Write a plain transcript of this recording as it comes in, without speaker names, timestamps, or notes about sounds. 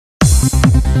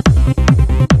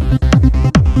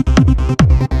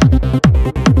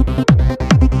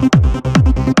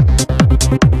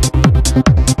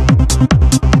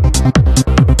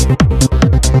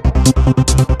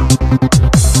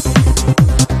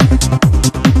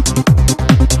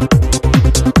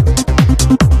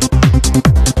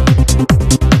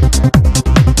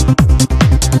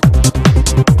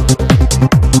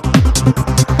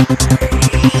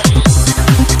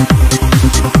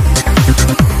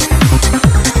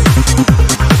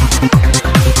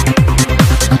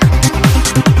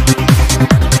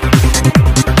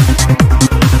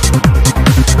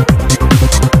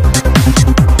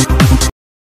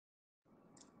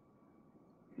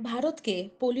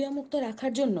ভারতকে পোলিও মুক্ত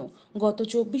রাখার জন্য গত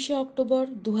 24শে অক্টোবর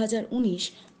 2019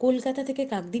 কলকাতা থেকে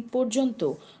কাকদ্বীপ পর্যন্ত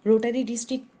রোটারি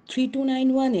ডিস্ট্রিক্ট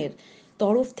 3291-এর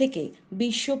তরফ থেকে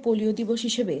বিশ্ব পোলিও দিবস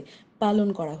হিসেবে পালন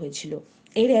করা হয়েছিল।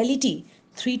 এই র্যালিটি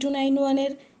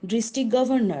 3291-এর district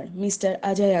governor mister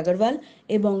Ajay Agarwal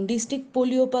এবং ডিস্ট্রিক্ট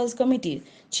পোলিও পালস কমিটির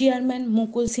চেয়ারম্যান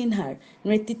মুকুল সিনহার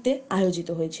নেতৃত্বে আয়োজিত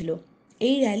হয়েছিল।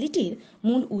 এই র্যালিটির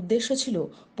মূল উদ্দেশ্য ছিল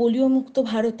পোলিও মুক্ত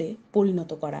ভারতে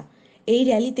পরিণত করা। এই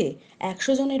র্যালিতে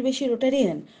 100 জনের বেশি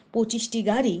রোটারিয়ান 25টি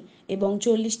গাড়ি এবং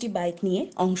 40টি বাইক নিয়ে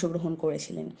অংশগ্রহণ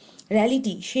করেছিলেন।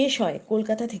 র্যালিটি শেষ হয়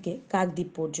কলকাতা থেকে কাকদ্বীপ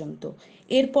পর্যন্ত।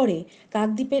 এরপরে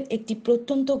কাকদ্বীপের একটি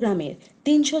প্রত্যন্ত গ্রামের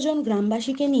 300 জন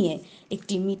গ্রামবাসীকে নিয়ে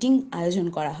একটি মিটিং আয়োজন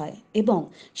করা হয় এবং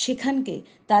সেখানকে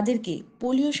তাদেরকে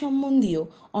পোলিও সম্বন্ধীয়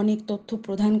অনেক তথ্য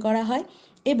প্রদান করা হয়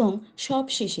এবং সব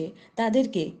শেষে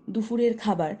তাদেরকে দুপুরের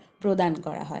খাবার প্রদান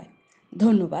করা হয়।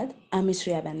 ধন্যবাদ। আমি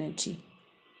শ্রেয়া ব্যানার্জি।